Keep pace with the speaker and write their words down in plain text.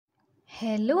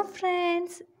Hello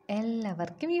friends,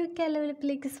 എല്ലാവർക്കും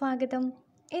ലെവലിലേക്ക് സ്വാഗതം.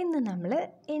 ഇന്ന് നമ്മൾ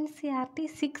NCERT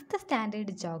 6th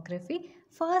standard geography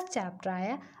first ചാപ്റ്ററായ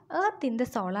earth in the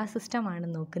solar system ആണ്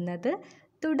നോക്കുന്നത്.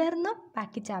 തുടർന്നും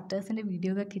ബാക്കി ചാപ്റ്റേഴ്സിൻ്റെ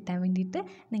വീഡിയോ ഒക്കെ കിട്ടാൻ വേണ്ടിയിട്ട്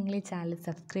നിങ്ങൾ ഈ ചാനൽ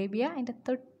സബ്സ്ക്രൈബ് ചെയ്യുക. അതിൻ്റെ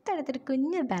തൊട്ടടുത്തൊരു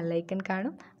കുഞ്ഞ് ബെല്ലൈക്കൺ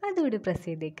കാണും, അതുകൂടി പ്രസ്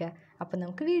ചെയ്തേക്കുക. അപ്പോൾ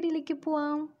നമുക്ക് വീഡിയോയിലേക്ക്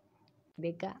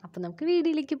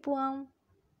പോവാം.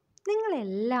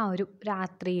 നിങ്ങളെല്ലാവരും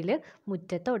രാത്രിയിൽ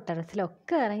മുറ്റത്തോ ടെറസിലോ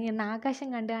ഒക്കെ ഇറങ്ങി നിന്ന് ആകാശം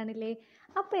കണ്ടു കാണില്ലേ?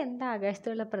 അപ്പോൾ എന്താ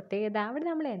ആകാശത്തുള്ള പ്രത്യേകത? അവിടെ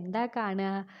നമ്മൾ എന്താ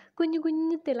കാണുക? കുഞ്ഞു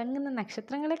കുഞ്ഞു തിളങ്ങുന്ന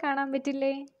നക്ഷത്രങ്ങളെ കാണാൻ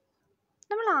പറ്റില്ലേ?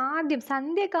 നമ്മൾ ആദ്യം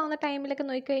സന്ധ്യയൊക്കെ ആവുന്ന ടൈമിലൊക്കെ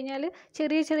നോക്കിക്കഴിഞ്ഞാൽ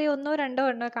ചെറിയ ചെറിയ 1-2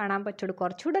 എണ്ണോ കാണാൻ പറ്റുള്ളൂ.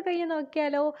 കുറച്ചുകൂടെ കഴിഞ്ഞ്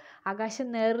നോക്കിയാലോ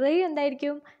ആകാശം നിറയെ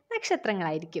എന്തായിരിക്കും?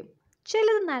 നക്ഷത്രങ്ങളായിരിക്കും.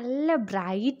 ചിലത് നല്ല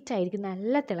ബ്രൈറ്റ് ആയിരിക്കും,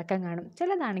 നല്ല തിളക്കം കാണും.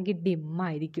 ചിലതാണെങ്കിൽ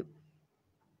ഡിമ്മായിരിക്കും.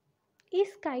 ഈ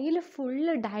സ്കൈയിൽ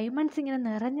ഫുള്ള് ഡയമണ്ട്സ് ഇങ്ങനെ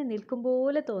നിറഞ്ഞു നിൽക്കും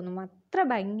പോലെ തോന്നും. അത്ര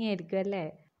ഭംഗിയായിരിക്കും അല്ലേ?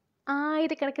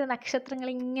 ആയിരക്കണക്കിന് നക്ഷത്രങ്ങൾ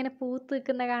ഇങ്ങനെ പൂത്ത്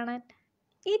നിൽക്കുന്ന കാണാൻ.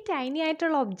 ഈ ടൈനി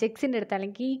ആയിട്ടുള്ള ഒബ്ജക്ട്സിൻ്റെ അടുത്ത്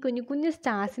അല്ലെങ്കിൽ ഈ കുഞ്ഞു കുഞ്ഞു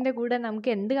സ്റ്റാർസിൻ്റെ കൂടെ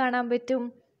നമുക്ക് എന്ത് കാണാൻ പറ്റും?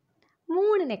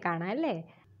 മൂണിനെ കാണാം അല്ലേ?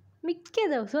 മിക്ക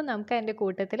ദിവസവും നമുക്ക് അതിൻ്റെ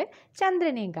കൂട്ടത്തിൽ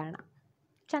ചന്ദ്രനെയും കാണാം.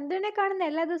 ചന്ദ്രനെ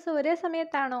കാണുന്ന എല്ലാ ദിവസവും ഒരേ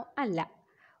സമയത്താണോ? അല്ല.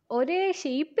 ഒരേ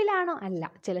ഷേപ്പിലാണോ? അല്ല.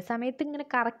 ചില സമയത്ത് ഇങ്ങനെ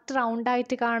കറക്റ്റ്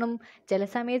റൗണ്ടായിട്ട് കാണും, ചില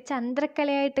സമയത്ത്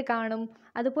ചന്ദ്രക്കലയായിട്ട് കാണും.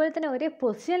 അതുപോലെ തന്നെ ഒരേ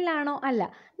പൊസിഷനിലാണോ? അല്ല.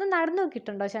 ഒന്ന് നടന്നു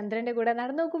നോക്കിയിട്ടുണ്ടോ ചന്ദ്രൻ്റെ കൂടെ?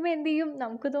 നടന്നു നോക്കുമ്പോൾ എന്ത് ചെയ്യും?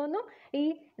 നമുക്ക് തോന്നും ഈ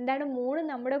മൂണ്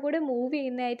നമ്മുടെ കൂടെ മൂവ്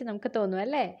ചെയ്യുന്നതായിട്ട് നമുക്ക് തോന്നും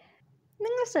അല്ലേ?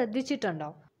 നിങ്ങൾ ശ്രദ്ധിച്ചിട്ടുണ്ടോ?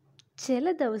 ചില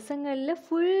ദിവസങ്ങളിൽ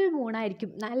ഫുൾ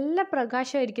മൂണായിരിക്കും, നല്ല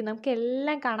പ്രകാശമായിരിക്കും, നമുക്ക്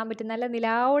എല്ലാം കാണാൻ പറ്റും, നല്ല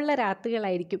നിലാവുള്ള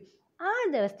രാത്രികളായിരിക്കും. ആ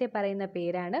ദിവസത്തെ പറയുന്ന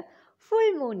പേരാണ് ഫുൾ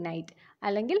മൂൺ നൈറ്റ്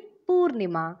അല്ലെങ്കിൽ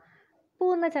പൂർണിമ.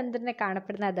 പൂർണ്ണചന്ദ്രനെ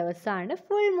കാണപ്പെടുന്ന ദിവസമാണ്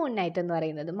ഫുൾ മൂൺ നൈറ്റ് എന്ന്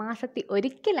പറയുന്നത്. മാസത്തിൽ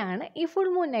ഒരിക്കലാണ് ഈ ഫുൾ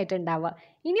മൂൺ നൈറ്റ് ഉണ്ടാവുക.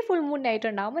 ഇനി ഫുൾ മൂൺ നൈറ്റ്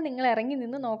ഉണ്ടാകുമ്പോൾ നിങ്ങൾ ഇറങ്ങി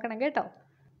നിന്ന് നോക്കണം കേട്ടോ.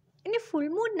 ഇനി ഫുൾ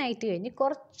മൂൺ നൈറ്റ് കഴിഞ്ഞ്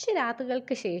കുറച്ച്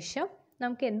രാത്രികൾക്ക് ശേഷം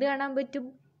നമുക്ക് എന്ത് കാണാൻ പറ്റും?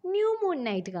 ന്യൂ മൂൺ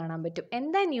നൈറ്റ് കാണാൻ പറ്റും.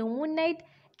 എന്താ new moon night?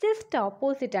 Just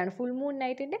opposite ആണ്. Full moon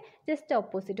നൈറ്റിൻ്റെ just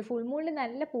opposite. Full മൂണിൽ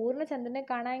നല്ല പൂർണ്ണചന്ദ്രനെ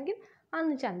കാണാമെങ്കിൽ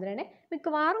അന്ന് ചന്ദ്രനെ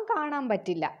മിക്കവാറും കാണാൻ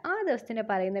പറ്റില്ല. ആ ദിവസത്തിനെ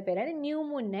പറയുന്ന പേരാണ് ന്യൂ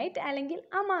മൂൺ നൈറ്റ് അല്ലെങ്കിൽ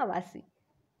അമാവാസി.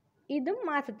 ഇതും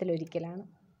മാസത്തിലൊരിക്കലാണ്.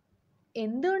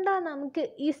 എന്തുകൊണ്ടാണ് നമുക്ക്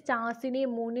ഈ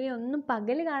സ്റ്റാർസിനെയും മൂണിനെയും ഒന്നും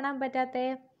പകൽ കാണാൻ പറ്റാത്തേ?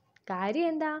 കാര്യം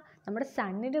എന്താ? നമ്മുടെ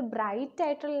സണ്ണിന് ബ്രൈറ്റ്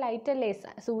ആയിട്ടുള്ള ലൈറ്റ് അല്ലേ?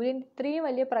 സൂര്യൻ ഇത്രയും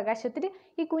വലിയ പ്രകാശത്തിൽ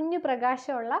ഈ കുഞ്ഞു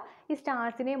പ്രകാശമുള്ള ഈ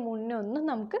സ്റ്റാർസിനെയും മൂണിനെയും ഒന്നും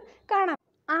നമുക്ക് കാണാം.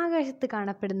 ആകാശത്ത്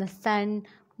കാണപ്പെടുന്ന സൺ,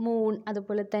 മൂൺ,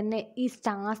 അതുപോലെ തന്നെ ഈ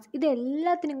സ്റ്റാർസ്,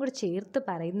 ഇതെല്ലാത്തിനും കൂടി ചേർത്ത്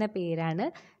പറയുന്ന പേരാണ്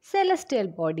സെലസ്റ്റിയൽ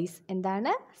ബോഡീസ്.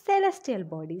 എന്താണ്? Celestial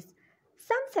bodies.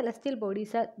 Some celestial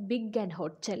bodies are big and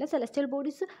hot. ചില സെലസ്റ്റിയൽ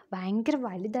ബോഡീസ് ഭയങ്കര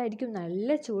വലുതായിരിക്കും,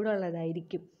 നല്ല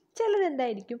ചൂടുള്ളതായിരിക്കും. ചിലത്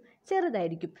എന്തായിരിക്കും?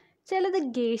 ചെറുതായിരിക്കും. ചിലത്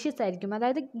ഗേഷ്യസ് ആയിരിക്കും,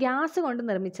 അതായത് ഗ്യാസ് കൊണ്ട്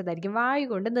നിർമ്മിച്ചതായിരിക്കും, വായു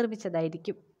കൊണ്ട്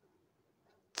നിർമ്മിച്ചതായിരിക്കും.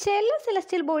 ചില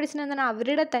സെലസ്റ്റിയൽ ബോഡീസിന് എന്നാൽ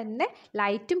അവരുടെ തന്നെ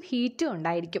ലൈറ്റും ഹീറ്റും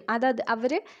ഉണ്ടായിരിക്കും. അത്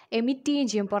അവർ എമിറ്റ് ചെയ്യുകയും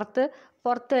ചെയ്യും,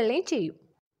 പുറത്തുകളയും ചെയ്യും.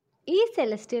 ഈ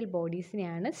സെലസ്റ്റിയൽ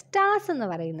ബോഡീസിനെയാണ് സ്റ്റാർസ് എന്ന്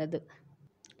പറയുന്നത്.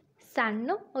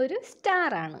 സണ്ണും ഒരു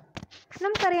സ്റ്റാറാണ്.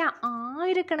 നമുക്കറിയാം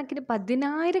ആയിരക്കണക്കിന്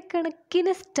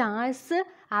 10,000-കണക്കിന് സ്റ്റാർസ്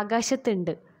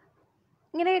ആകാശത്തുണ്ട്.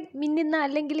 ഇങ്ങനെ മിന്നുന്ന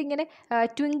അല്ലെങ്കിൽ ഇങ്ങനെ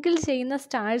ട്വിങ്കിൾ ചെയ്യുന്ന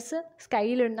സ്റ്റാർസ്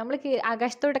സ്കൈയിലുണ്ട്. നമ്മൾ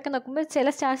ആകാശത്തോടൊക്കെ നോക്കുമ്പോൾ ചില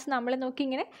സ്റ്റാർസ് നമ്മളെ നോക്കി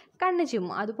ഇങ്ങനെ കണ്ണ്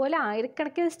ചുമ്മും. അതുപോലെ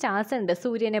ആയിരക്കണക്കിന് സ്റ്റാർസ് ഉണ്ട്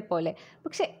സൂര്യനെ പോലെ.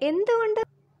 പക്ഷെ എന്തുകൊണ്ട്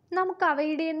നമുക്ക്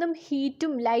അവയുടെയൊന്നും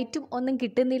ഹീറ്റും ലൈറ്റും ഒന്നും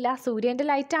കിട്ടുന്നില്ല? സൂര്യൻ്റെ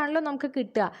ലൈറ്റാണല്ലോ നമുക്ക്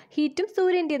കിട്ടുക, ഹീറ്റും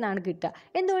സൂര്യൻ്റെ നിന്നാണ് കിട്ടുക.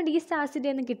 എന്തുകൊണ്ട് ഈ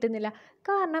സ്റ്റാർസിൻ്റെ ഒന്നും കിട്ടുന്നില്ല?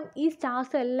 കാരണം ഈ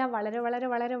സ്റ്റാർസ് എല്ലാം വളരെ വളരെ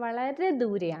വളരെ വളരെ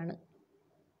ദൂരെയാണ്.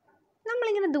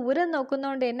 നമ്മളിങ്ങനെ ദൂരം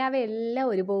നോക്കുന്നതുകൊണ്ട് തന്നെ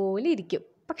അവയെല്ലാം ഒരുപോലെ ഇരിക്കും.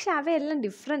 പക്ഷെ അവയെല്ലാം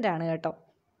ഡിഫറെൻ്റ് ആണ് കേട്ടോ.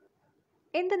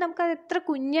 എന്താ നമുക്കത് എത്ര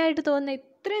കുഞ്ഞായിട്ട് തോന്നുന്നത്?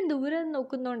 ഇത്രയും ദൂരം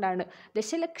നോക്കുന്നതുകൊണ്ടാണ്.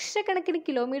 ദശലക്ഷക്കണക്കിന്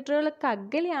കിലോമീറ്ററുകൾക്ക്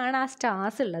അകലെയാണ് ആ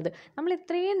സ്റ്റാർസ് ഉള്ളത്. നമ്മൾ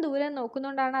ഇത്രയും ദൂരം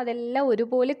നോക്കുന്നതുകൊണ്ടാണ് അതെല്ലാം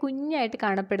ഒരുപോലെ കുഞ്ഞായിട്ട്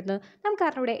കാണപ്പെടുന്നത്.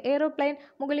 നമുക്കറിഞ്ഞൂടെ എയ്റോപ്ലെയിൻ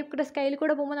മുകളിൽ കൂടെ സ്കൈയിൽ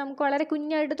കൂടെ പോകുമ്പോൾ നമുക്ക് വളരെ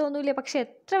കുഞ്ഞായിട്ട് തോന്നൂലേ? പക്ഷെ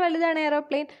എത്ര വലുതാണ്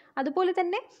എയ്റോപ്ലെയിൻ? അതുപോലെ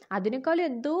തന്നെ അതിനേക്കാളും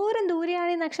എന്തോരം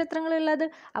ദൂരെയാണ് ഈ നക്ഷത്രങ്ങളുള്ളത്.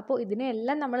 അപ്പോൾ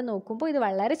ഇതിനെല്ലാം നമ്മൾ നോക്കുമ്പോൾ ഇത്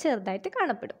വളരെ ചെറുതായിട്ട്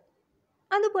കാണപ്പെടും.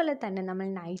 അതുപോലെ തന്നെ നമ്മൾ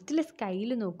നൈറ്റിൽ സ്കൈയിൽ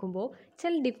നോക്കുമ്പോൾ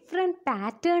ചില ഡിഫറെൻറ്റ്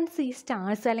പാറ്റേൺസ് ഈ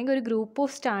സ്റ്റാർസ് അല്ലെങ്കിൽ ഒരു group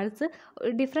of stars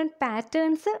different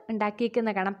patterns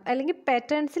ഉണ്ടാക്കിയേക്കുന്ന കാണാം, അല്ലെങ്കിൽ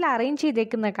പാറ്റേൺസിൽ അറേഞ്ച്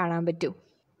ചെയ്തേക്കുന്ന കാണാൻ പറ്റും.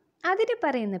 അതിന്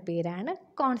പറയുന്ന പേരാണ്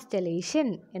കോൺസ്റ്റലേഷൻ.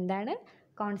 എന്താണ്?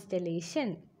 കോൺസ്റ്റലേഷൻ.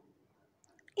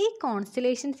 ഈ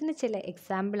കോൺസ്റ്റലേഷൻസിന് ചില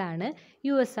എക്സാമ്പിളാണ്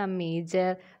USA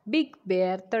മേജർ, ബിഗ്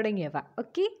ബെയർ തുടങ്ങിയവ.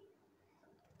 ഓക്കെ,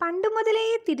 പണ്ട് മുതലേ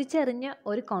തിരിച്ചറിഞ്ഞ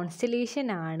ഒരു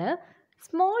കോൺസ്റ്റലേഷനാണ്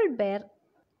സ്മോൾ ബെയർ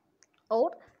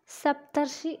ഓർ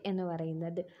സപ്തർഷി എന്ന്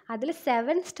പറയുന്നത്. അതിൽ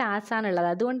 7 സ്റ്റാർസ് ആണുള്ളത്.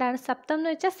 അതുകൊണ്ടാണ് സപ്തം എന്ന്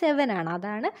വെച്ചാൽ 7 ആണ്.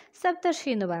 അതാണ് സപ്തർഷി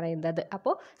എന്ന് പറയുന്നത്.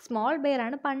 അപ്പോൾ സ്മോൾ ബെയർ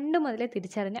ആണ് പണ്ട് മുതലേ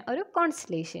തിരിച്ചറിഞ്ഞ ഒരു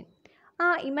കോൺസ്റ്റലേഷൻ.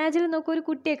 ഇമാജിനിൽ നോക്കൂ, ഒരു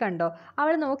കുട്ടിയെ കണ്ടോ?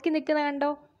 അവൾ നോക്കി നിൽക്കുന്നത്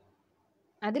കണ്ടോ?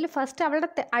 അതിൽ ഫസ്റ്റ്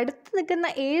അവളുടെ അടുത്ത് നിൽക്കുന്ന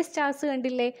 7 സ്റ്റാർസ്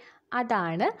കണ്ടില്ലേ?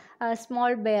 അതാണ്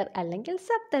സ്മോൾ ബെയർ അല്ലെങ്കിൽ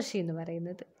സപ്തർഷി എന്ന്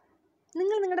പറയുന്നത്.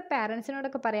 നിങ്ങൾ നിങ്ങളുടെ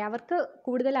പാരൻസിനോടൊക്കെ പറയാം, അവർക്ക്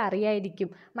കൂടുതൽ അറിയായിരിക്കും.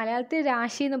 മലയാളത്തിൽ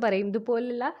രാശി എന്ന് പറയും.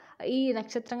 ഇതുപോലുള്ള ഈ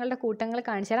നക്ഷത്രങ്ങളുടെ കൂട്ടങ്ങൾ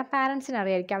കാണിച്ചു തരാൻ പാരൻസിന്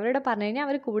അറിയായിരിക്കും. അവരോട് പറഞ്ഞു കഴിഞ്ഞാൽ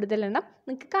അവർ കൂടുതലെണ്ണം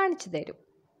നിങ്ങൾക്ക് കാണിച്ചു തരും.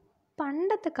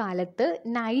 പണ്ടത്തെ കാലത്ത്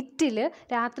നൈറ്റിൽ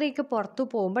രാത്രിയൊക്കെ പുറത്തു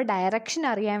പോകുമ്പോൾ ഡയറക്ഷൻ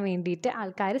അറിയാൻ വേണ്ടിയിട്ട്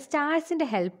ആൾക്കാർ സ്റ്റാർസിൻ്റെ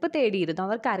ഹെൽപ്പ് തേടിയിരുന്നു.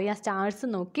 അവർക്കറിയാം സ്റ്റാർസ്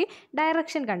നോക്കി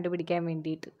ഡയറക്ഷൻ കണ്ടുപിടിക്കാൻ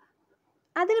വേണ്ടിയിട്ട്.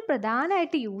 അതിൽ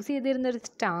പ്രധാനമായിട്ട് യൂസ് ചെയ്തിരുന്ന ഒരു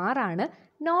സ്റ്റാറാണ്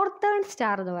നോർത്തേൺ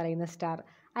സ്റ്റാർ എന്ന് പറയുന്ന സ്റ്റാർ,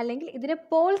 അല്ലെങ്കിൽ ഇതിനെ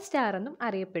പോൾ സ്റ്റാർ എന്നും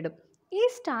അറിയപ്പെടും. ഈ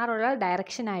സ്റ്റാറുള്ള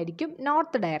ഡയറക്ഷൻ ആയിരിക്കും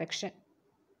നോർത്ത് ഡയറക്ഷൻ.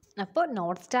 അപ്പോൾ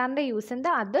നോർത്ത് സ്റ്റാറിൻ്റെ യൂസ്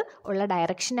എന്താ? അത് ഉള്ള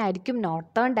ഡയറക്ഷൻ ആയിരിക്കും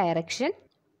നോർത്തേൺ ഡയറക്ഷൻ.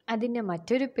 അതിൻ്റെ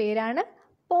മറ്റൊരു പേരാണ്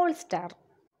പോൾ സ്റ്റാർ.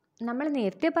 നമ്മൾ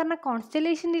നേരത്തെ പറഞ്ഞ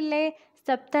കോൺസ്റ്റലേഷൻ ഇല്ലേ,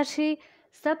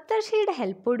 സപ്തർഷിയുടെ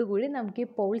ഹെൽപ്പോട് കൂടി നമുക്ക് ഈ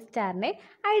പോൾ സ്റ്റാറിനെ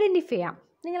ഐഡൻറ്റിഫൈ ചെയ്യാം.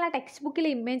 നിങ്ങൾ ആ ടെക്സ്റ്റ് ബുക്കിലെ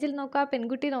ഇമേജിൽ നോക്കുക, ആ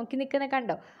പെൺകുട്ടി നോക്കി നിൽക്കുന്നത്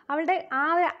കണ്ടോ? അവളുടെ ആ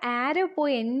ഒരു ആരോ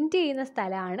പോയി എൻഡ് ചെയ്യുന്ന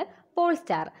സ്ഥലമാണ് പോൾ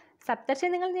സ്റ്റാർ. സപ്തർഷി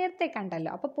നിങ്ങൾ നേരത്തെ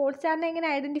കണ്ടല്ലോ. അപ്പോൾ പോൾ സ്റ്റാറിനെ എങ്ങനെ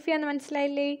ഐഡൻറ്റിഫൈ ചെയ്യാമെന്ന്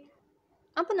മനസ്സിലായില്ലേ?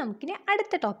 അപ്പോൾ നമുക്കിനി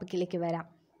അടുത്ത ടോപ്പിക്കിലേക്ക് വരാം.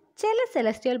 ചില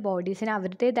സെലസ്റ്റിയൽ ബോഡീസിന്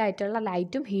അവരുടേതായിട്ടുള്ള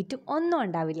ലൈറ്റും ഹീറ്റും ഒന്നും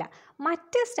ഉണ്ടാവില്ല.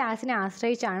 മറ്റ് സ്റ്റാർസിനെ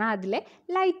ആശ്രയിച്ചാണ് അതിലെ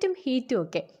ലൈറ്റും ഹീറ്റും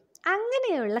ഒക്കെ.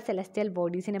 അങ്ങനെയുള്ള സെലസ്റ്റിയൽ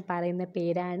ബോഡീസിനെ പറയുന്ന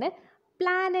പേരാണ്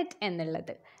പ്ലാനറ്റ്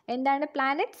എന്നുള്ളത്. എന്താണ്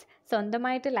പ്ലാനറ്റ്സ്?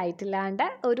 സ്വന്തമായിട്ട് ലൈറ്റ് ഇല്ലാണ്ട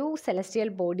ഒരു സെലസ്റ്റിയൽ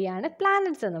ബോഡിയാണ്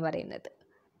പ്ലാനറ്റ്സ് എന്ന് പറയുന്നത്.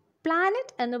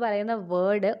 പ്ലാനറ്റ് എന്ന് പറയുന്ന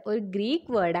വേർഡ് ഒരു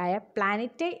ഗ്രീക്ക് വേർഡായ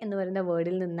പ്ലാനറ്റെ എന്ന് പറയുന്ന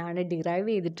വേർഡിൽ നിന്നാണ് ഡിറൈവ്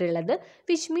ചെയ്തിട്ടുള്ളത്.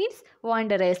 വിച്ച് മീൻസ്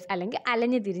വാണ്ടറേഴ്സ്, അല്ലെങ്കിൽ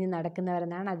അലഞ്ഞു തിരിഞ്ഞ്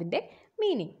നടക്കുന്നവരെന്നാണ് അതിൻ്റെ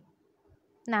മീനിങ്.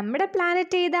 നമ്മുടെ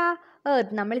പ്ലാനറ്റ് ഏതാ?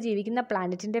 എർത്ത്. നമ്മൾ ജീവിക്കുന്ന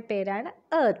പ്ലാനറ്റിൻ്റെ പേരാണ്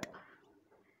എർത്ത്.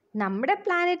 നമ്മുടെ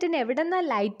പ്ലാനറ്റിന് എവിടെ നിന്നാണ്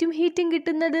ലൈറ്റും ഹീറ്റും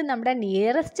കിട്ടുന്നത്? നമ്മുടെ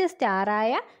നിയറസ്റ്റ്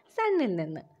സ്റ്റാറായ സണ്ണിൽ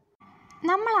നിന്ന്.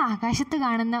 നമ്മൾ ആകാശത്ത്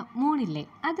കാണുന്ന മൂണില്ലേ,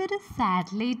 അതൊരു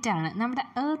സാറ്റലൈറ്റാണ്, നമ്മുടെ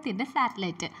എർത്തിൻ്റെ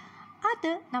സാറ്റലൈറ്റ്.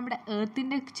 അത് നമ്മുടെ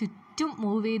എർത്തിൻ്റെ ചുറ്റും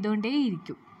മൂവ്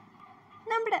ചെയ്തുകൊണ്ടേയിരിക്കും.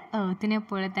 നമ്മുടെ എർത്തിനെ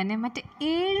പോലെ തന്നെ മറ്റ്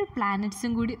 7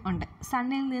 പ്ലാനറ്റ്സും കൂടി ഉണ്ട്.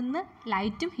 സണ്ണിൽ നിന്ന്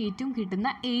ലൈറ്റും ഹീറ്റും കിട്ടുന്ന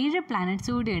 7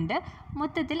 പ്ലാനറ്റ്സ് കൂടി ഉണ്ട്.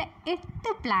 മൊത്തത്തിൽ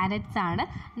 8 പ്ലാനറ്റ്സാണ്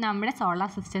നമ്മുടെ സോളാർ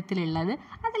സിസ്റ്റത്തിലുള്ളത്.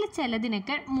 അതിൽ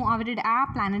ചിലതിനൊക്കെ അവരുടെ ആ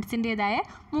പ്ലാനറ്റ്സിൻ്റേതായ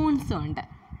മൂൺസും ഉണ്ട്.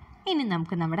 ഇനി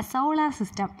നമുക്ക് നമ്മുടെ സോളാർ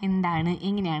സിസ്റ്റം എന്താണ്,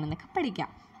 എങ്ങനെയാണെന്നൊക്കെ പഠിക്കാം.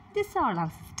 ദി സോളാർ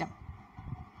സിസ്റ്റം,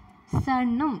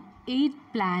 സണ്ണും 8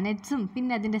 പ്ലാനറ്റ്സും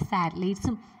പിന്നെ അതിൻ്റെ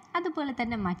സാറ്റലൈറ്റ്സും അതുപോലെ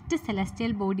തന്നെ മറ്റ്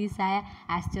സെലസ്റ്റിയൽ ബോഡീസായ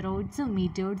ആസ്റ്ററോയിഡ്സും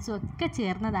മീറ്റോയിഡ്സും ഒക്കെ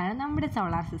ചേർന്നതാണ് നമ്മുടെ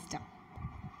സോളാർ സിസ്റ്റം.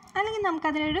 അല്ലെങ്കിൽ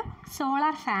നമുക്കതിനൊരു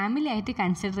സോളാർ ഫാമിലി ആയിട്ട്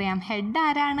കൺസിഡർ ചെയ്യാം. ഹെഡ്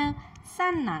ആരാണ്?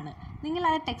 സണ്ണാണ്. നിങ്ങൾ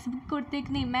അത് ടെക്സ്റ്റ് ബുക്ക്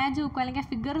കൊടുത്തേക്കുന്ന ഇമേജ് നോക്കൂ, അല്ലെങ്കിൽ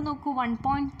ഫിഗർ നോക്കൂ,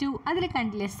 1.2 അതിൽ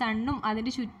കണ്ടില്ലേ സണ്ണും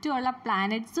അതിൻ്റെ ചുറ്റുമുള്ള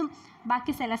പ്ലാനറ്റ്സും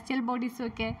ബാക്കി സെലസ്റ്റിയൽ ബോഡീസും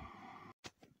ഒക്കെ.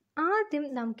 ആദ്യം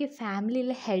നമുക്ക് ഈ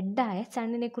ഫാമിലിയിലെ ഹെഡായ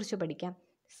സണ്ണിനെ കുറിച്ച് പഠിക്കാം.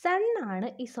 സണ്ണാണ്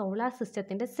ഈ സോളാർ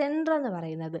സിസ്റ്റത്തിൻ്റെ സെൻറ്റർ എന്ന്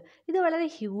പറയുന്നത്. ഇത് വളരെ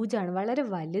ഹ്യൂജാണ്, വളരെ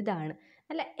വലുതാണ്.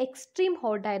 നല്ല എക്സ്ട്രീം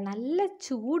ഹോട്ടായ നല്ല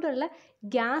ചൂടുള്ള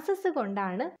ഗ്യാസസ്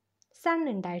കൊണ്ടാണ് സൺ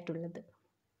ഉണ്ടായിട്ടുള്ളത്.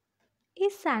 ഈ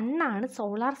സണ്ണാണ്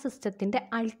സോളാർ സിസ്റ്റത്തിൻ്റെ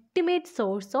ultimate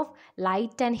source of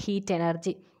light and heat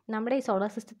energy. നമ്മുടെ ഈ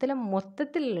സോളാർ സിസ്റ്റത്തിലെ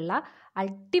മൊത്തത്തിലുള്ള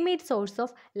അൾട്ടിമേറ്റ് സോഴ്സ്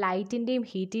ഓഫ് ലൈറ്റിൻ്റെയും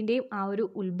ഹീറ്റിൻ്റെയും ആ ഒരു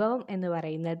ഉത്ഭവം എന്ന്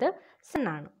പറയുന്നത്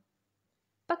സണ്ണാണ്.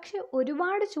 പക്ഷെ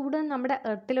ഒരുപാട് ചൂടൊന്നും നമ്മുടെ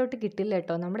എർത്തിലോട്ട് കിട്ടില്ല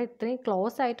കേട്ടോ. നമ്മുടെ ഇത്രയും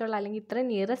ക്ലോസ് ആയിട്ടുള്ള അല്ലെങ്കിൽ ഇത്രയും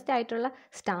നിയറസ്റ്റ് ആയിട്ടുള്ള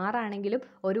സ്റ്റാർ ആണെങ്കിലും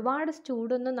ഒരുപാട്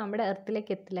ചൂടൊന്നും നമ്മുടെ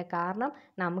എർത്തിലേക്ക് എത്തില്ല. കാരണം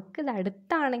നമുക്കിത്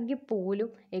അടുത്താണെങ്കിൽ പോലും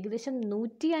ഏകദേശം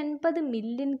 150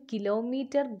 മില്യൺ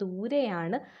കിലോമീറ്റർ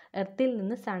ദൂരെയാണ് എർത്തിൽ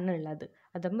നിന്ന് സണ്ണുള്ളത്.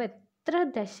 അതാകുമ്പോൾ എത്ര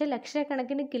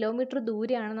ദശലക്ഷക്കണക്കിന് കിലോമീറ്റർ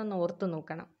ദൂരെയാണെന്നൊന്ന് ഓർത്ത്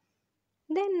നോക്കണം.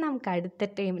 ദെൻ നമുക്ക്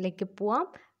അടുത്ത ടൈമിലേക്ക് പോവാം.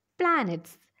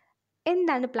 പ്ലാനറ്റ്സ്.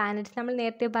 എന്താണ് പ്ലാനറ്റ്സ്? നമ്മൾ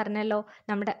നേരത്തെ പറഞ്ഞല്ലോ,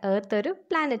 നമ്മുടെ എർത്ത് ഒരു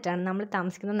പ്ലാനറ്റാണ്. നമ്മൾ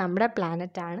താമസിക്കുന്ന നമ്മുടെ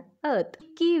പ്ലാനറ്റാണ് എർത്ത്.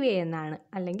 കീവേ എന്നാണ്,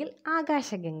 അല്ലെങ്കിൽ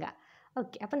ആകാശഗംഗ.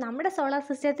 ഓക്കെ, അപ്പോൾ നമ്മുടെ സോളാർ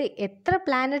സിസ്റ്റത്തിൽ എത്ര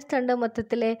പ്ലാനറ്റ്സ് ഉണ്ട്?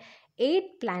 മൊത്തത്തിൽ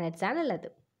 8 പ്ലാനറ്റ്സ് ആണുള്ളത്.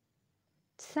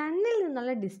 സണ്ണിൽ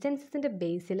നിന്നുള്ള ഡിസ്റ്റൻസിൻ്റെ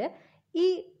ബേസിൽ ഈ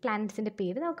പ്ലാനറ്റ്സിൻ്റെ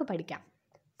പേര് നമുക്ക് പഠിക്കാം.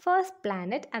 ഫസ്റ്റ്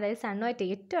പ്ലാനറ്റ്, അതായത് സണ്ണുമായിട്ട്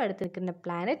ഏറ്റവും അടുത്ത് നിൽക്കുന്ന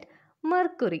പ്ലാനറ്റ്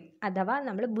മെർക്കുറി, അഥവാ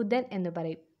നമ്മൾ ബുധൻ എന്ന്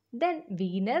പറയും. ദെൻ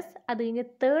വീനസ്, അത് കഴിഞ്ഞ്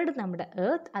തേർഡ് നമ്മുടെ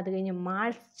എർത്ത്, അത് കഴിഞ്ഞ്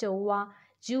മാർസ്, ചൊവ്വ,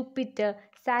 ജൂപ്പിറ്റർ,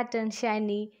 സാറ്റേൺ,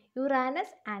 ശനി,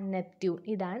 യുറാനസ് ആൻഡ് നെപ്റ്റ്യൂൺ.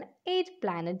 ഇതാണ് 8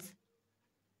 പ്ലാനറ്റ്സ്.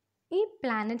 ഈ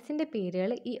പ്ലാനറ്റ്സിൻ്റെ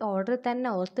പേരുകൾ ഈ ഓർഡർ തന്നെ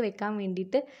ഓർത്ത് വെക്കാൻ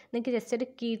വേണ്ടിയിട്ട് നിങ്ങൾക്ക് ജസ്റ്റ് ഒരു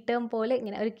കീ ടേം പോലെ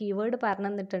ഇങ്ങനെ ഒരു കീവേഡ് പറഞ്ഞു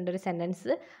തന്നിട്ടുണ്ട്, ഒരു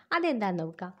സെൻറ്റൻസ്. അതെന്താണെന്ന്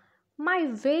നോക്കാം. My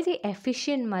very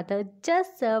efficient mother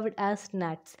just served as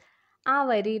nuts. ആ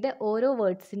വരിയുടെ ഓരോ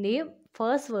വേർഡ്സിൻ്റെയും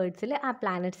ഫസ്റ്റ് വേർഡ്സിൽ ആ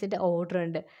പ്ലാനറ്റ്സിൻ്റെ ഓർഡർ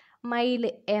ഉണ്ട്. മൈയിൽ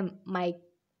M, my.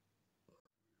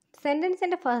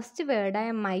 സെൻറ്റൻസിൻ്റെ first വേർഡായ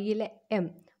മൈയിലെ M,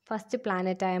 first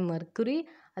പ്ലാനറ്റായ mercury,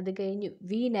 അത് കഴിഞ്ഞ്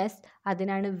വീനസ്,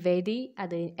 അതിനാണ് വെരി,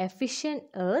 അത് എഫിഷ്യൻറ്റ്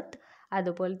എർത്ത്,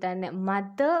 അതുപോലെ തന്നെ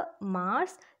mother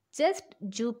Mars, just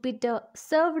Jupiter,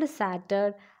 served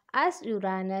Saturn, as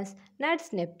Uranus,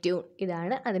 nuts Neptune.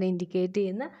 ഇതാണ് അതിനെ ഇൻഡിക്കേറ്റ്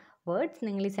ചെയ്യുന്ന വേർഡ്സ്.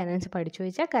 നിങ്ങൾ ഈ സെൻറ്റൻസ് പഠിച്ചു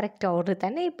വെച്ചാൽ കറക്റ്റ് ഓർഡറിൽ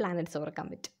തന്നെ ഈ പ്ലാനറ്റ്സ് ഓർക്കാൻ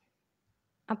പറ്റും.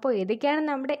 അപ്പോൾ ഏതൊക്കെയാണ്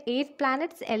നമ്മുടെ 8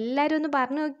 പ്ലാനറ്റ്സ്? എല്ലാവരും ഒന്ന്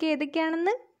പറഞ്ഞു നോക്കിയാൽ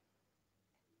ഏതൊക്കെയാണെന്ന്.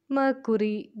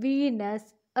 Mercury, Venus,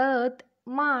 earth,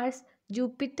 Mars,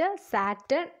 Jupiter,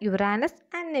 Saturn, Uranus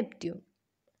and Neptune.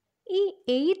 ഈ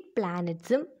 8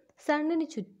 പ്ലാനറ്റ്സും സണ്ണിന്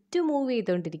ചുറ്റും മൂവ്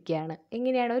ചെയ്തുകൊണ്ടിരിക്കുകയാണ്.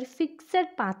 എങ്ങനെയാണ്? ഒരു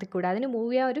ഫിക്സഡ് പാത്തിൽ കൂടെ. അതിന് മൂവ്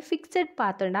ചെയ്യാൻ ഒരു ഫിക്സഡ്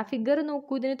പാത്ത് ഉണ്ട്. ആ ഫിഗർ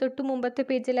നോക്കൂ, ഇതിന് തൊട്ട് മുമ്പത്തെ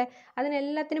പേജിലെ.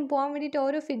 അതിനെല്ലാത്തിനും പോകാൻ വേണ്ടിയിട്ട്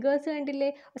ഓരോ ഫിഗേഴ്സ് കണ്ടില്ലേ,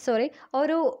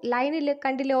 ഓരോ ലൈനിൽ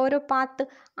കണ്ടില്ലേ ഓരോ പാത്ത്.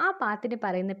 ആ പാത്തിനെ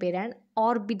പറയുന്ന പേരാണ്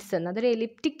ഓർബിറ്റ്സ് എന്നത്. അതൊരു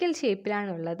എലിപ്റ്റിക്കൽ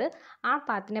ഷേപ്പിലാണുള്ളത്. ആ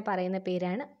പാത്തിനെ പറയുന്ന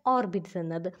പേരാണ് ഓർബിറ്റ്സ്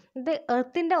എന്നത്. ഇത്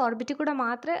എർത്തിൻ്റെ ഓർബിറ്റിൽ കൂടെ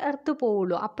മാത്രമേ എർത്ത്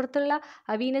പോവുള്ളൂ, അപ്പുറത്തുള്ള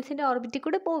വീനസിൻ്റെ ഓർബിറ്റിൽ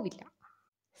കൂടെ പോവില്ല.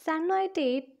 സണ്ണുമായിട്ട്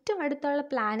ഏറ്റവും അടുത്തുള്ള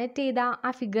പ്ലാനറ്റ് ഏതാ? ആ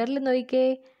ഫിഗറിൽ നോക്കിക്കേ,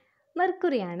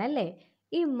 മെർക്കുറി ആണല്ലേ.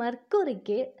 ഈ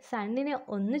മെർക്കുറിക്ക് സണ്ണിനെ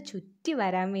ഒന്ന് ചുറ്റി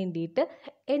വരാൻ വേണ്ടിയിട്ട്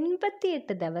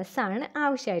 88 ദിവസമാണ്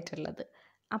ആവശ്യമായിട്ടുള്ളത്.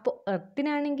 അപ്പോൾ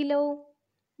എർത്തിനാണെങ്കിലോ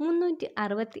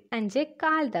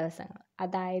 365.25 ദിവസങ്ങൾ.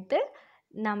 അതായത്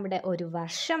നമ്മുടെ ഒരു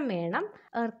വർഷം വേണം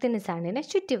എർത്തിന് സണ്ണിനെ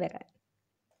ചുറ്റി വരാൻ.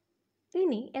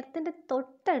 ഇനി എർത്തിൻ്റെ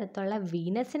തൊട്ടടുത്തുള്ള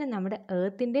വീനസിനെ നമ്മുടെ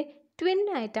എർത്തിൻ്റെ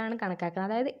ട്വിന്നായിട്ടാണ് കണക്കാക്കുന്നത്,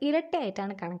 അതായത്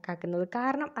ഇരട്ടയായിട്ടാണ് കണക്കാക്കുന്നത്.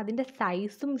 കാരണം അതിൻ്റെ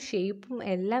സൈസും ഷേപ്പും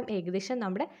എല്ലാം ഏകദേശം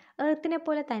നമ്മുടെ എർത്തിനെ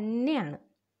പോലെ തന്നെയാണ്.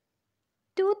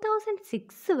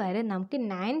 2006 വരെ നമുക്ക്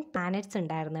 9 പ്ലാനറ്റ്സ്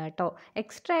ഉണ്ടായിരുന്നു കേട്ടോ.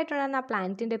 എക്സ്ട്രാ ആയിട്ടുണ്ടായിരുന്ന ആ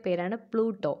പ്ലാനറ്റിൻ്റെ പേരാണ്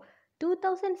പ്ലൂട്ടോ.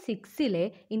 2006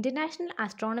 ഇൻ്റർനാഷണൽ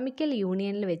ആസ്ട്രോണമിക്കൽ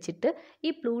യൂണിയനിൽ വെച്ചിട്ട് ഈ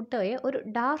പ്ലൂട്ടോയെ ഒരു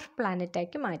ഡാർക്ക്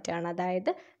പ്ലാനറ്റാക്കി മാറ്റുകയാണ്,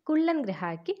 അതായത് കുള്ളൻ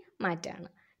ഗ്രഹമാക്കി മാറ്റുകയാണ്.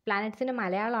 പ്ലാനറ്റ്സിൻ്റെ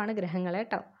മലയാളമാണ് ഗ്രഹങ്ങൾ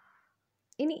കേട്ടോ.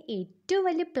 ഇനി ഏറ്റവും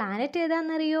വലിയ പ്ലാനറ്റ്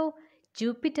ഏതാണെന്നറിയോ?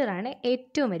 ജൂപ്പിറ്ററാണ്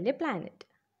ഏറ്റവും വലിയ പ്ലാനറ്റ്.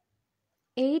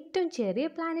 ഏറ്റവും ചെറിയ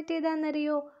പ്ലാനറ്റ്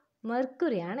ഏതാണെന്നറിയോ?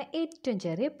 മെർക്കുറിയാണ് ഏറ്റവും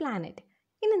ചെറിയ പ്ലാനറ്റ്.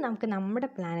 ഇനി നമുക്ക് നമ്മുടെ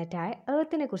പ്ലാനറ്റായ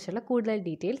എർത്തിനെ കുറിച്ചുള്ള കൂടുതൽ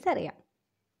ഡീറ്റെയിൽസ് അറിയാം.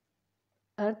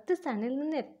 എർത്ത് സണ്ണിൽ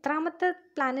നിന്ന് എത്രാമത്തെ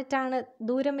പ്ലാനറ്റാണ്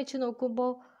ദൂരം വെച്ച്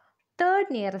നോക്കുമ്പോൾ? 3rd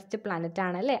നിയറസ്റ്റ് പ്ലാനറ്റ്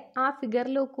ആണ് അല്ലേ. ആ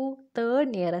ഫിഗറിൽ നോക്കൂ, 3rd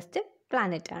നിയറസ്റ്റ്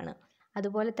പ്ലാനറ്റ് ആണ്.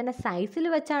 അതുപോലെ തന്നെ സൈസിൽ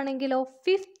വെച്ചാണെങ്കിലോ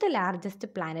 5th ലാർജസ്റ്റ്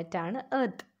പ്ലാനറ്റ് ആണ്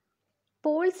എർത്ത്.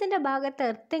 പോൾസിൻ്റെ ഭാഗത്ത്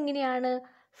എർത്ത് എങ്ങനെയാണ്?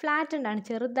 ഫ്ലാറ്റൻഡ് ആണ്,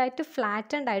 ചെറുതായിട്ട്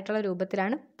ഫ്ലാറ്റൻഡ് ആയിട്ടുള്ള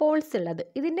രൂപത്തിലാണ് പോൾസ് ഉള്ളത്.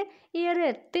 ഇതിൻ്റെ ഈ ഒരു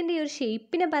എർത്തിൻ്റെ ഈ ഒരു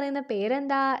ഷേപ്പിനെ പറയുന്ന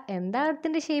പേരെന്താ?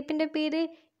 എർത്തിൻ്റെ ഷേപ്പിൻ്റെ പേര്?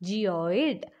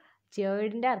 ജിയോയിഡ്.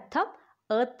 ജിയോയിഡിൻ്റെ അർത്ഥം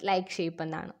എർത്ത് ലൈക്ക് ഷേപ്പ്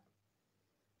എന്നാണ്.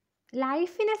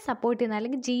 ലൈഫിനെ സപ്പോർട്ട് ചെയ്യുന്ന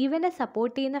അല്ലെങ്കിൽ ജീവനെ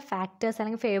സപ്പോർട്ട് ചെയ്യുന്ന ഫാക്ടേഴ്സ്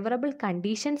അല്ലെങ്കിൽ ഫേവറബിൾ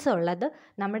കണ്ടീഷൻസ് ഉള്ളത്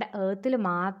നമ്മുടെ എർത്തിൽ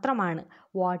മാത്രമാണ്.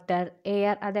 വാട്ടർ,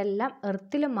 എയർ, അതെല്ലാം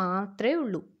എർത്തിൽ മാത്രമേ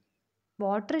ഉള്ളൂ.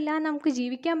 വാട്ടർ ഇല്ലാതെ നമുക്ക്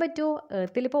ജീവിക്കാൻ പറ്റുമോ?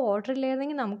 എർത്തിലിപ്പോൾ വാട്ടർ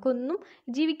ഇല്ലായിരുന്നെങ്കിൽ നമുക്കൊന്നും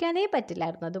ജീവിക്കാനേ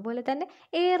പറ്റില്ലായിരുന്നു. അതുപോലെ തന്നെ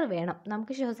എയർ വേണം,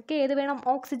 നമുക്ക് ശ്വസിക്കാൻ ഏത് വേണം?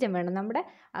 ഓക്സിജൻ വേണം. നമ്മുടെ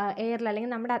എയറിൽ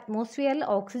അല്ലെങ്കിൽ നമ്മുടെ അറ്റ്മോസ്ഫിയറിൽ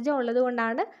ഓക്സിജൻ ഉള്ളത്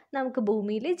കൊണ്ടാണ് നമുക്ക്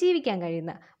ഭൂമിയിൽ ജീവിക്കാൻ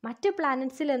കഴിയുന്നത്. മറ്റ്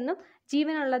പ്ലാനറ്റ്സിലൊന്നും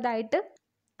ജീവനുള്ളതായിട്ട്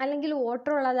അല്ലെങ്കിൽ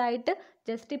വാട്ടർ ഉള്ളതായിട്ട്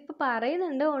ജസ്റ്റ് ഇപ്പോൾ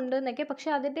പറയുന്നുണ്ട് ഉണ്ട് എന്നൊക്കെ, പക്ഷേ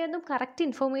അതിൻ്റെ ഒന്നും കറക്റ്റ്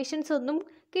ഇൻഫോർമേഷൻസ് ഒന്നും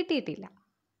കിട്ടിയിട്ടില്ല.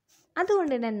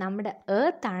 അതുകൊണ്ട് തന്നെ നമ്മുടെ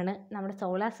എർത്താണ് നമ്മുടെ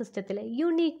സോളാർ സിസ്റ്റത്തിലെ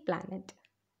യുണീക്ക് പ്ലാനറ്റ്.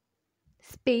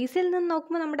 സ്പേസിൽ നിന്ന്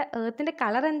നോക്കുമ്പോൾ നമ്മുടെ എർത്തിൻ്റെ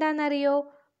കളർ എന്താണെന്നറിയോ?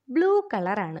 ബ്ലൂ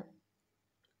കളറാണ്.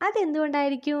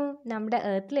 അതെന്തുകൊണ്ടായിരിക്കും? നമ്മുടെ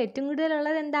എർത്തിൽ ഏറ്റവും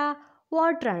കൂടുതലുള്ളത് എന്താ?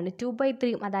 വാട്ടറാണ്.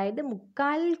 2/3, അതായത്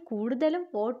 3/4 കൂടുതലും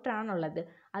വാട്ടറാണുള്ളത്.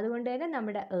 അതുകൊണ്ട് തന്നെ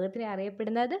നമ്മുടെ എർത്തിനെ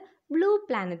അറിയപ്പെടുന്നത് blue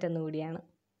planet എന്നുകൂടിയാണ്.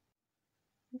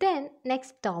 Then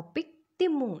next topic, the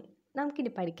moon.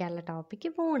 നമുക്കിനി പഠിക്കാനുള്ള ടോപ്പിക്ക്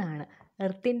മൂണാണ്.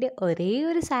 എർത്തിൻ്റെ ഒരേ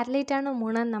ഒരു സാറ്റലൈറ്റാണ്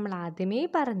മൂണെന്ന് നമ്മൾ ആദ്യമേ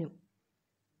പറഞ്ഞു.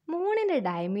 മൂണിൻ്റെ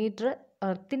ഡയമീറ്റർ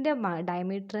എർത്തിൻ്റെ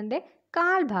ഡയമീറ്ററിൻ്റെ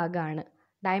 1/4 ഭാഗമാണ്.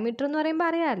 ഡയമീറ്റർ എന്ന് പറയുമ്പോൾ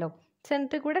അറിയാമല്ലോ,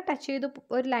 സെൻറ്ററിൽ കൂടെ ടച്ച് ചെയ്ത്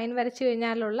ഒരു ലൈൻ വരച്ച്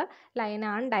കഴിഞ്ഞാലുള്ള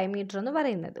ലൈനാണ് ഡയമീറ്റർ എന്ന്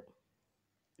പറയുന്നത്.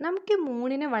 നമുക്ക്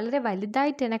മൂണിനെ വളരെ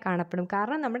വലുതായിട്ട് തന്നെ കാണപ്പെടും,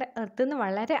 കാരണം നമ്മുടെ എർത്തിൽ നിന്ന്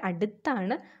വളരെ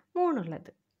അടുത്താണ്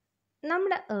മൂണുള്ളത്.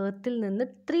 നമ്മുടെ എർത്തിൽ നിന്ന്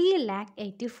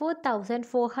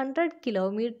 3,84,400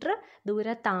 കിലോമീറ്റർ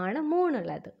ദൂരത്താണ്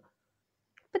മൂണുള്ളത്.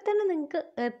 ഇപ്പം തന്നെ നിങ്ങൾക്ക്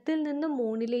എർത്തിൽ നിന്ന്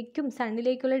മൂണിലേക്കും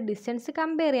സണ്ണിലേക്കുള്ള ഡിസ്റ്റൻസ്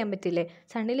കമ്പയർ ചെയ്യാൻ പറ്റില്ലേ?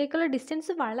 സണ്ണിലേക്കുള്ള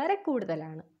ഡിസ്റ്റൻസ് വളരെ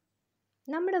കൂടുതലാണ്.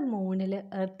 നമ്മുടെ മൂണിൽ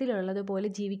എർത്തിലുള്ളതുപോലെ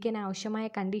ജീവിക്കാൻ ആവശ്യമായ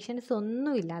കണ്ടീഷൻസ്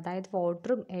ഒന്നുമില്ല, അതായത്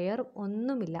വാട്ടറും എയറും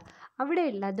ഒന്നുമില്ല.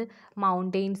 അവിടെയുള്ളത്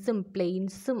മൗണ്ടെയ്ൻസും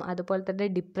പ്ലെയിൻസും അതുപോലെ തന്നെ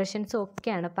ഡിപ്രഷൻസും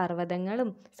ഒക്കെയാണ്. പർവ്വതങ്ങളും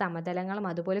സമതലങ്ങളും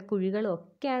അതുപോലെ കുഴികളും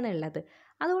ഒക്കെയാണ് ഉള്ളത്.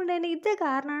 അതുകൊണ്ട് തന്നെ ഇത്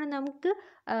കാരണമാണ് നമുക്ക്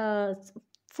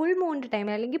ഫുൾ മൂണിൻ്റെ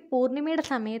ടൈമിൽ അല്ലെങ്കിൽ പൂർണ്ണിമയുടെ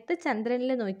സമയത്ത്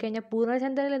ചന്ദ്രനിൽ നോക്കിക്കഴിഞ്ഞാൽ,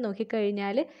 പൂർണ്ണചന്ദ്രനിൽ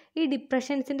നോക്കിക്കഴിഞ്ഞാൽ ഈ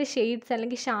ഡിപ്രഷൻസിൻ്റെ ഷെയ്ഡ്സ്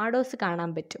അല്ലെങ്കിൽ ഷാഡോസ് കാണാൻ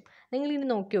പറ്റും. നിങ്ങളിനി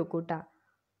നോക്കി നോക്കൂ കേട്ടോ.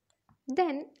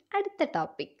 ദെൻ അടുത്ത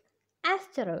ടോപ്പിക്,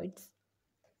 ആസ്റ്ററോയിഡ്സ്.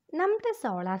 നമ്മുടെ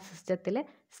സോളാർ സിസ്റ്റത്തിൽ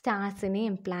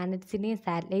സ്റ്റാർസിനെയും പ്ലാനറ്റ്സിനെയും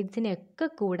സാറ്റലൈറ്റ്സിനെയും ഒക്കെ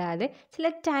കൂടാതെ ചില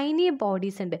ടൈനി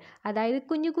ബോഡീസ് ഉണ്ട്. അതായത്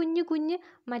കുഞ്ഞു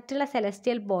മറ്റുള്ള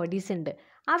സെലസ്റ്റിയൽ ബോഡീസ് ഉണ്ട്.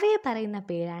 അവയെ പറയുന്ന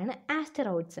പേരാണ്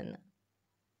ആസ്റ്ററോയിഡ്സ് എന്ന്.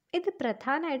 ഇത്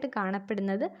പ്രധാനമായിട്ട്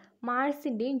കാണപ്പെടുന്നത്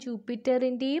മാഴ്സിൻ്റെയും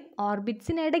ജൂപ്പിറ്ററിൻ്റെയും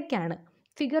ഓർബിറ്റ്സിനിടയ്ക്കാണ്.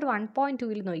 ഫിഗർ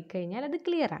 1.2 നോക്കിക്കഴിഞ്ഞാൽ അത്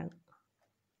ക്ലിയർ ആണ്.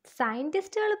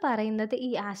 സയൻറ്റിസ്റ്റുകൾ പറയുന്നത് ഈ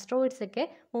ആസ്ട്രോയിഡ്സ് ഒക്കെ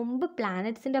മുമ്പ്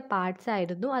പ്ലാനറ്റ്സിൻ്റെ പാർട്സ്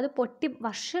ആയിരുന്നു. അത്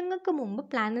വർഷങ്ങൾക്ക് മുമ്പ്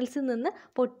പ്ലാനറ്റ്സിൽ നിന്ന്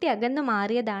പൊട്ടി അകന്ന്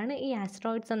മാറിയതാണ് ഈ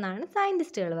ആസ്ട്രോയിഡ്സ് എന്നാണ്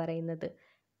സയൻറ്റിസ്റ്റുകൾ പറയുന്നത്.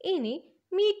 ഇനി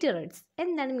മീറ്ററോയിഡ്സ്,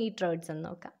 എന്താണ് മീറ്ററോയിഡ്സ് എന്ന്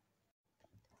നോക്കാം.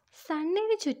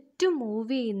 സണ്ണിന് ചുറ്റും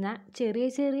മൂവ് ചെയ്യുന്ന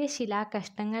ചെറിയ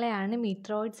ശിലാകഷ്ണങ്ങളെയാണ്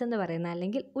മീറ്ററോയിഡ്സ് എന്ന് പറയുന്നത്,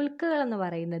 അല്ലെങ്കിൽ ഉൽക്കകളെന്ന്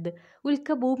പറയുന്നത്.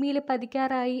 ഉൽക്ക ഭൂമിയിൽ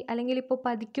പതിക്കാറായി അല്ലെങ്കിൽ ഇപ്പോൾ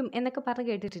പതിക്കും എന്നൊക്കെ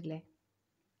പറഞ്ഞ് കേട്ടിട്ടില്ലേ?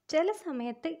 ചില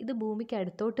സമയത്ത് ഇത് ഭൂമിക്ക്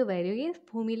അടുത്തോട്ട് വരികയും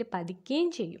ഭൂമിയിൽ പതിക്കുകയും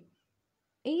ചെയ്യും.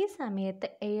 ഈ സമയത്ത്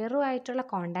എയറുമായിട്ടുള്ള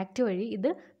കോണ്ടാക്റ്റ് വഴി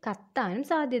ഇത് കത്താനും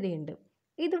സാധ്യതയുണ്ട്.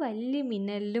 ഇത് വലിയ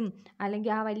മിന്നലിനും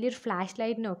അല്ലെങ്കിൽ ആ വലിയൊരു ഫ്ലാഷ്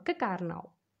ലൈറ്റിനും ഒക്കെ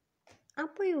കാരണമാവും.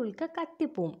 അപ്പോൾ ഈ ഉൽക്ക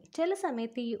കത്തിപ്പോവും. ചില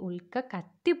സമയത്ത് ഈ ഉൽക്ക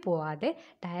കത്തിപ്പോവാതെ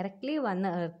ഡയറക്റ്റ്ലി വന്ന്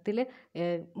എർത്തിൽ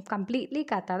കംപ്ലീറ്റ്ലി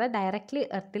കത്താതെ ഡയറക്റ്റ്ലി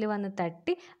എർത്തിൽ വന്ന്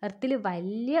തട്ടി എർത്തിൽ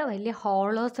വലിയ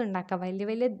ഹോളോസ് ഉണ്ടാക്കുക,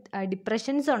 വലിയ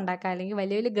ഡിപ്രഷൻസ് ഉണ്ടാക്കുക, അല്ലെങ്കിൽ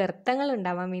വലിയ ഗർത്തങ്ങൾ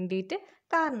ഉണ്ടാവാൻ വേണ്ടിയിട്ട്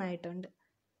കാരണമായിട്ടുണ്ട്.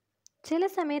 ചില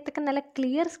സമയത്തൊക്കെ നല്ല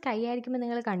ക്ലിയർ സ്കൈ ആയിരിക്കുമ്പോൾ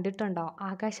നിങ്ങൾ കണ്ടിട്ടുണ്ടോ?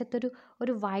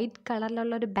 ആകാശത്തൊരു വൈറ്റ്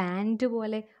കളറിലുള്ള ഒരു ബാൻഡ്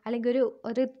പോലെ അല്ലെങ്കിൽ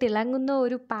ഒരു തിളങ്ങുന്ന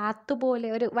ഒരു പാത്ത് പോലെ,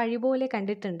 ഒരു വഴി പോലെ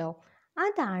കണ്ടിട്ടുണ്ടോ?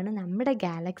 അതാണ് നമ്മുടെ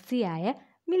ഗാലക്സിയായ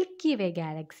മിൽക്കി വേ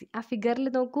ഗാലക്സി. ആ ഫിഗറിൽ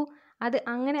നോക്കൂ, അത്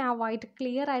അങ്ങനെ ആ വൈറ്റ്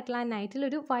ക്ലിയർ ആയിട്ടുള്ള ആ നൈറ്റിൽ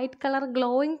ഒരു വൈറ്റ് കളർ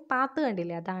ഗ്ലോയിങ് പാത്ത്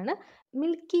കണ്ടില്ലേ? അതാണ്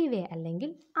മിൽക്കി വേ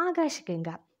അല്ലെങ്കിൽ ആകാശഗംഗ.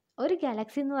 ഒരു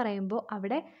ഗാലക്സി എന്ന് പറയുമ്പോൾ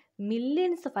അവിടെ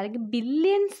മില്യൺസ് ഓഫ് അല്ലെങ്കിൽ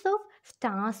ബില്യൺസ് ഓഫ്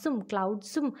സ്റ്റാർസും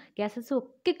ക്ലൗഡ്സും ഗ്യാസസും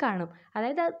ഒക്കെ കാണും.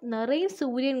 അതായത് നിറയെ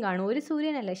സൂര്യൻ കാണും. ഒരു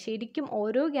സൂര്യനല്ല, ശരിക്കും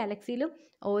ഓരോ ഗാലക്സിയിലും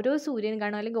ഓരോ സൂര്യൻ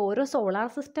കാണും, അല്ലെങ്കിൽ ഓരോ സോളാർ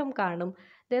സിസ്റ്റം കാണും.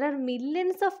 There are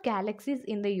millions of galaxies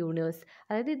in the universe.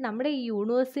 അതായത് നമ്മുടെ ഈ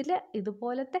യൂണിവേഴ്സിൽ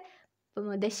ഇതുപോലത്തെ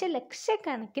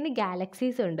ദശലക്ഷക്കണക്കിന്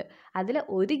ഗാലക്സീസ് ഉണ്ട്. അതിൽ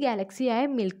ഒരു ഗാലക്സിയായ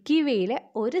മിൽക്കി വേയിലെ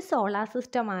ഒരു സോളാർ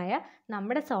സിസ്റ്റമായ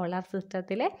നമ്മുടെ സോളാർ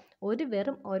സിസ്റ്റത്തിലെ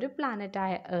വെറും ഒരു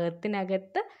പ്ലാനറ്റായ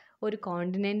എർത്തിനകത്ത്, ഒരു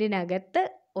കോണ്ടിനെൻറ്റിനകത്ത്,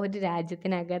 ഒരു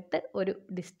രാജ്യത്തിനകത്ത്, ഒരു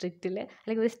ഡിസ്ട്രിക്റ്റിൽ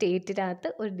അല്ലെങ്കിൽ ഒരു സ്റ്റേറ്റിനകത്ത്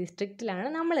ഒരു ഡിസ്ട്രിക്റ്റിലാണ്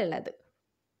നമ്മളുള്ളത്.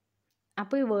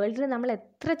 അപ്പോൾ ഈ വേൾഡിൽ നമ്മൾ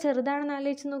എത്ര ചെറുതാണെന്ന്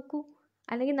ആലോചിച്ച് നോക്കൂ.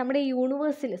 അല്ലെങ്കിൽ നമ്മുടെ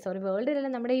യൂണിവേഴ്സിൽ, വേൾഡിലല്ല,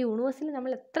 നമ്മുടെ യൂണിവേഴ്സിൽ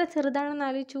നമ്മൾ എത്ര ചെറുതാണെന്ന്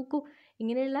ആലോചിച്ച് നോക്കൂ.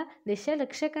 ഇങ്ങനെയുള്ള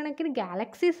ദശലക്ഷക്കണക്കിന്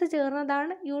ഗാലക്സീസ്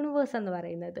ചേർന്നതാണ് യൂണിവേഴ്സ് എന്ന്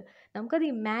പറയുന്നത്. നമുക്കത്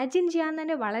ഇമാജിൻ ചെയ്യാൻ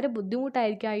തന്നെ വളരെ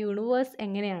ബുദ്ധിമുട്ടായിരിക്കും ആ യൂണിവേഴ്സ്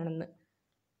എങ്ങനെയാണെന്ന്.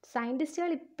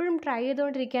 സയൻറ്റിസ്റ്റുകൾ ഇപ്പോഴും ട്രൈ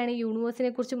ചെയ്തുകൊണ്ടിരിക്കുകയാണ് ഈ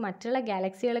യൂണിവേഴ്സിനെ കുറിച്ചും മറ്റുള്ള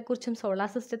ഗാലക്സികളെക്കുറിച്ചും സോളാർ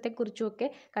സിസ്റ്റത്തെക്കുറിച്ചും ഒക്കെ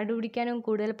കണ്ടുപിടിക്കാനും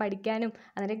കൂടുതൽ പഠിക്കാനും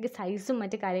അതിൻ്റെ സൈസും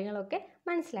മറ്റു കാര്യങ്ങളൊക്കെ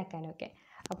മനസ്സിലാക്കാനും ഒക്കെ.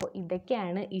 അപ്പോൾ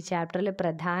ഇതൊക്കെയാണ് ഈ ചാപ്റ്ററിൽ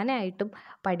പ്രധാനമായിട്ടും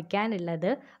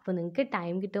പഠിക്കാനുള്ളത്. അപ്പോൾ നിങ്ങൾക്ക്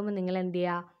ടൈം കിട്ടുമ്പോൾ നിങ്ങൾ എന്ത്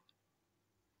ചെയ്യുക?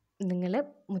 നിങ്ങൾ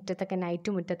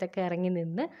മുറ്റത്തൊക്കെ ഇറങ്ങി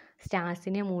നിന്ന്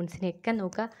സ്റ്റാർസിനെയും മൂൺസിനെയും ഒക്കെ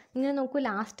നോക്കുക. നിങ്ങൾ നോക്കൂ,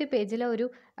 ലാസ്റ്റ് പേജിൽ ഒരു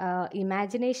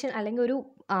ഇമാജിനേഷൻ അല്ലെങ്കിൽ ഒരു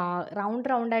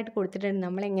റൗണ്ടായിട്ട് കൊടുത്തിട്ടുണ്ട്.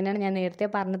 നമ്മളെങ്ങനെയാണ് ഞാൻ നേരത്തെ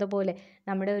പറഞ്ഞതുപോലെ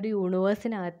നമ്മുടെ ഒരു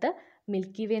യൂണിവേഴ്സിനകത്ത്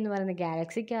മിൽക്കി വേ എന്ന് പറയുന്ന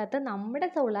ഗാലക്സിക്കകത്ത് നമ്മുടെ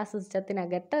സോളാർ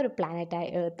സിസ്റ്റത്തിനകത്ത് ഒരു പ്ലാനറ്റായ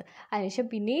എർത്ത്, അതിനുശേഷം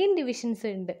പിന്നെയും ഡിവിഷൻസ്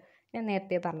ഉണ്ട് ഞാൻ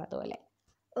നേരത്തെ പറഞ്ഞതുപോലെ.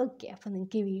 ഓക്കെ, അപ്പോൾ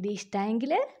നിങ്ങൾക്ക് ഈ വീഡിയോ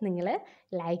ഇഷ്ടമായെങ്കിൽ നിങ്ങൾ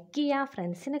ലൈക്ക് ചെയ്യുക,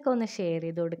 ഫ്രണ്ട്സിനൊക്കെ ഒന്ന് ഷെയർ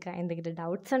ചെയ്ത് കൊടുക്കുക. എന്തെങ്കിലും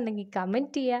ഡൗട്ട്സ് ഉണ്ടെങ്കിൽ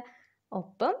കമൻറ്റ് ചെയ്യുക,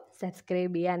 ഒപ്പം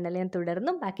സബ്സ്ക്രൈബ് ചെയ്യുക. എന്നാലും ഞാൻ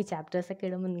തുടർന്നും ബാക്കി ചാപ്റ്റേഴ്സൊക്കെ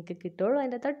ഇടുമ്പോൾ നിങ്ങൾക്ക് കിട്ടുള്ളൂ.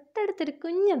 അതിൻ്റെ തൊട്ടടുത്തൊരു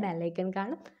കുഞ്ഞ് ബെല്ലൈക്കൺ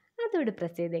കാണും, അതോട്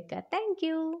പ്രസ് ചെയ്തേക്കുക. താങ്ക്